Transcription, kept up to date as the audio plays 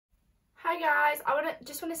Hi guys, I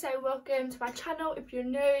just want to say welcome to my channel if you're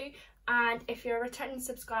new, and if you're a returning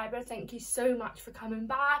subscriber, thank you so much for coming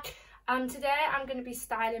back. Today I'm going to be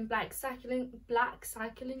styling black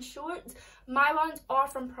cycling shorts. My ones are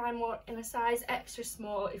from Primark in a size extra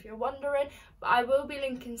small if you're wondering, but I will be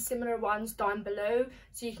linking similar ones down below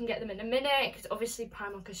so you can get them in a minute because obviously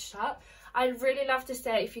Primark is shut. I'd really love to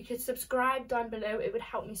say if you could subscribe down below, it would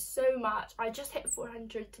help me so much. I just hit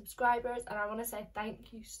 400 subscribers and I want to say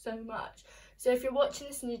thank you so much. So if you're watching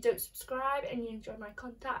this and you don't subscribe and you enjoy my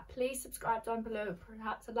content, please subscribe down below,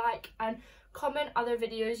 perhaps a like, and comment other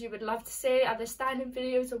videos you would love to see, other styling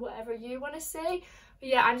videos or whatever you want to see. But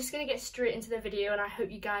yeah, I'm just going to get straight into the video and I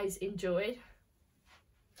hope you guys enjoyed.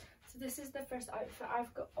 So this is the first outfit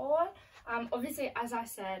I've got on. Obviously, as I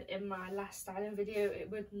said in my last styling video, it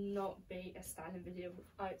would not be a styling video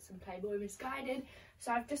without some Playboy Misguided.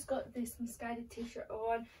 So I've just got this Misguided t-shirt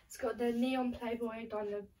on. It's got the neon Playboy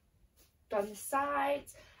down the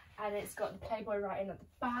sides, and it's got the Playboy writing at the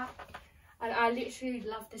back. And I literally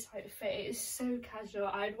love this outfit. It is so casual.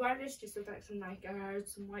 I'd wear this just with like some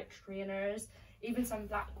Nikes, some white trainers, even some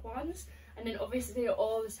black ones. And then obviously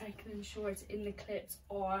all the cycling shorts in the clips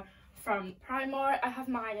are from Primark. I have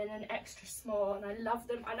mine in an extra small and I love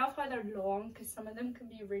them. I love how they're long because some of them can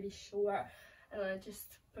be really short and I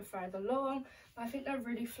just prefer the long, but I think they're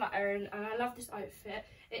really flattering and I love this outfit.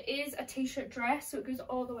 It is a t-shirt dress, so it goes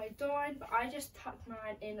all the way down, but I just tuck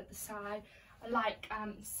mine in at the side like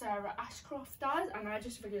Sarah Ashcroft does, and I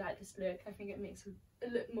just really like this look. I think it makes it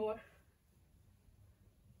look more,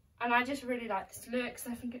 and I just really like this look because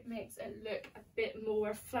I think it makes it look a bit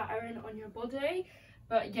more flattering on your body.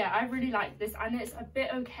 But yeah, I really like this, and it's a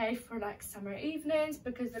bit okay for like summer evenings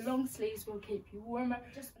because the long sleeves will keep you warmer.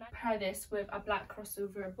 Just pair this with a black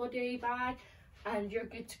crossover body bag and you're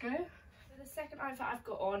good to go. So the second outfit I've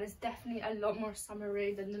got on is definitely a lot more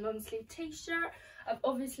summery than the long sleeve t-shirt. I've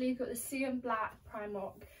obviously got the same black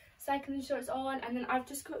Primark cycling shorts on, and then I've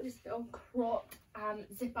just got this little cropped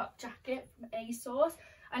zip up jacket from ASOS.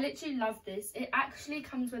 I literally love this. It actually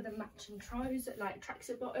comes with a matching trouser, like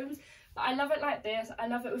tracksuit bottoms, but I love it like this. I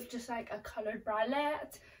love it with just like a coloured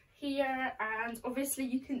bralette here, and obviously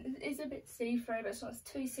you can, it's a bit see-through, but it's not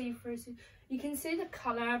too see-through, so you can see the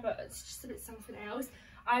colour, but it's just a bit something else.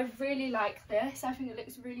 I really like this. I think it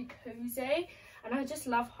looks really cozy and I just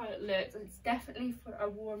love how it looks. It's definitely for a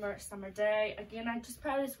warmer summer day. Again, I just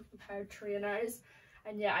pair this with a pair of trainers.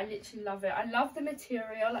 And yeah, I literally love it. I love the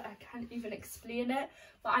material, like, I can't even explain it,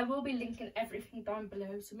 but I will be linking everything down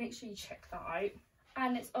below, so make sure you check that out.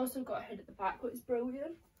 And it's also got a hood at the back, which is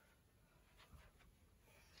brilliant.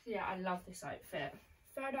 So yeah, I love this outfit.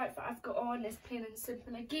 Third outfit I've got on is plain and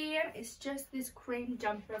simple again. It's just this cream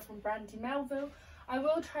jumper from Brandy Melville. I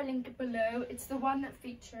will try link it below. It's the one that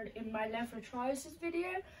featured in my leather trousers video.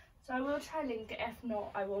 So I will try link it. If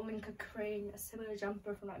not, I will link a similar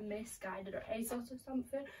jumper from like Misguided or ASOS or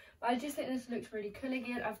something. But I just think this looks really cool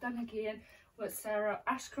again. I've done again what Sarah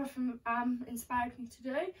Ashcroft inspired me to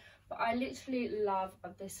do. But I literally love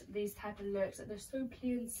these type of looks. They're so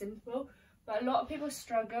plain and simple. But a lot of people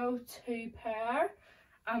struggle to pair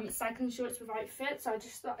cycling shorts with outfits. So I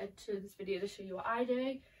just thought I'd do this video to show you what I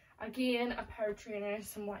do. Again, a pair of trainers,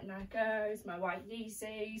 some white Nikes, my white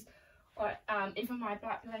Yeezys, or even my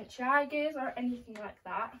black Balenciagas or anything like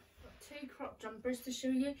that. Got two crop jumpers to show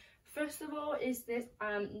you. First of all is this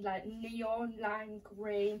like neon lime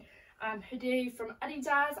green hoodie from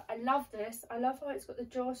Adidas. I love this. I love how it's got the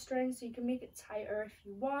drawstring, so you can make it tighter if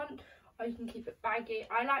you want, or you can keep it baggy.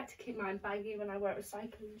 I like to keep mine baggy when I wear it with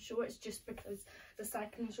cycling shorts, just because the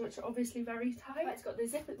cycling shorts are obviously very tight. It's got the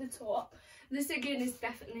zip at the top. This again is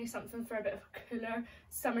definitely something for a bit of a cooler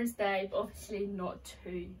summer's day, but obviously not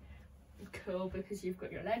too cool because you've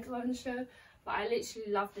got your legs on show. But I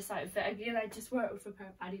literally love this outfit. Again, I just wear it with a pair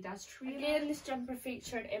of Adidas trainers. Again, this jumper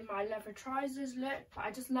featured in my leather trousers look, but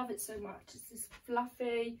I just love it so much. It's this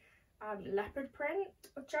fluffy leopard print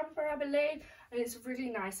of jumper, I believe, and it's really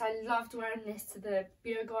nice. I loved wearing this to the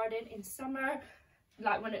beer garden in summer,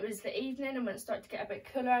 like when it was the evening, and when it started to get a bit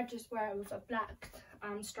cooler, I just wear it with a black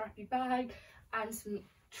strappy bag and some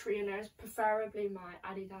trainers, preferably my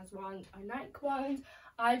Adidas ones or Nike ones.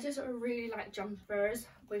 I just really like jumpers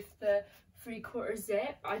with the 3/4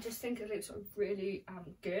 zip. I just think it looks really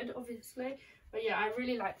good, obviously. But yeah, I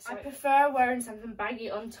really like this. I prefer wearing something baggy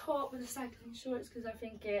on top with the cycling shorts because I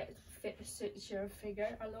think it suits your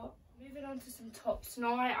figure a lot. Moving on to some tops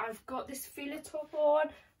now. I've got this Fila top on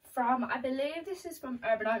from, I believe this is from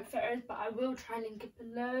Urban Outfitters, but I will try and link it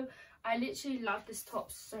below. I literally love this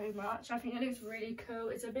top so much. I think it looks really cool.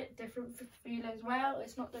 It's a bit different for Fila as well.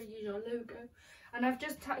 It's not their usual logo. And I've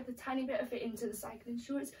just tucked a tiny bit of it into the cycling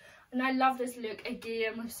shorts. And I love this look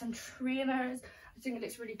again with some trainers. I think it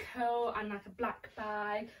looks really cool, and like a black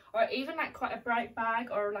bag, or even like quite a bright bag,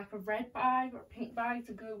 or like a red bag or a pink bag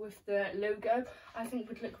to go with the logo. I think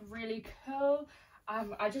would look really cool.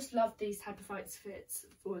 I just love these type of outfits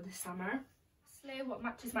for the summer. Lastly, what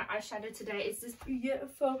matches my eyeshadow today is this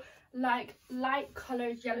beautiful like light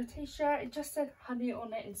coloured yellow t-shirt. It just said honey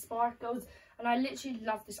on it and sparkles, and I literally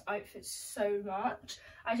love this outfit so much.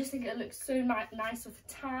 I just think it looks so nice with a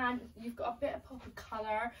tan. You've got a bit of pop of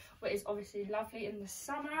colour, which is obviously lovely in the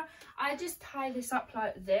summer. I just tie this up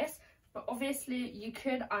like this, but obviously you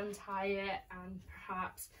could untie it and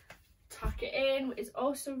perhaps tuck it in, which is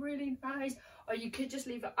also really nice, or you could just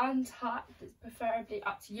leave it untucked. It's preferably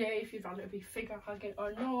up to you if you'd rather be figure hugging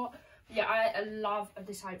or not. But yeah, I love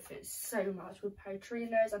this outfit so much, with pair of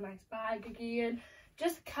trainers, a nice bag again,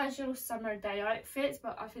 just casual summer day outfits,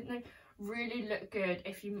 but I think they really look good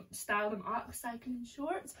if you style them up cycling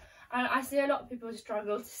shorts. And I see a lot of people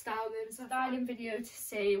struggle to style them, so I styling video to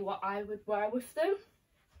see what I would wear with them.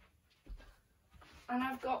 And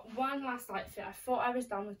I've got one last outfit. I thought I was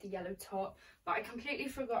done with the yellow top, but I completely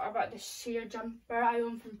forgot about the sheer jumper I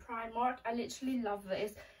own from Primark. I literally love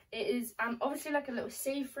this. It is obviously like a little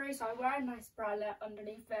see-through, so I wear a nice bralette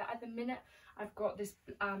underneath it. At the minute, I've got this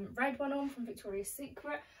red one on from Victoria's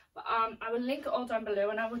Secret, but I will link it all down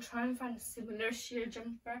below, and I will try and find a similar sheer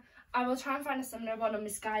jumper. I will try and find a similar one on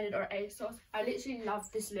Misguided or ASOS. I literally love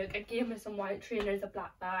this look. Again, with some white trainers, a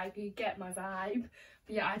black bag, you get my vibe.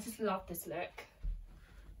 But yeah, I just love this look.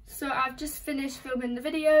 So I've just finished filming the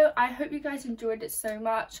video. I hope you guys enjoyed it so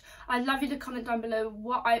much. I'd love you to comment down below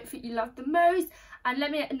what outfit you love the most, and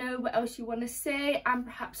let me know what else you want to see, and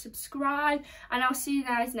perhaps subscribe, and I'll see you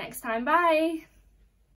guys next time. Bye.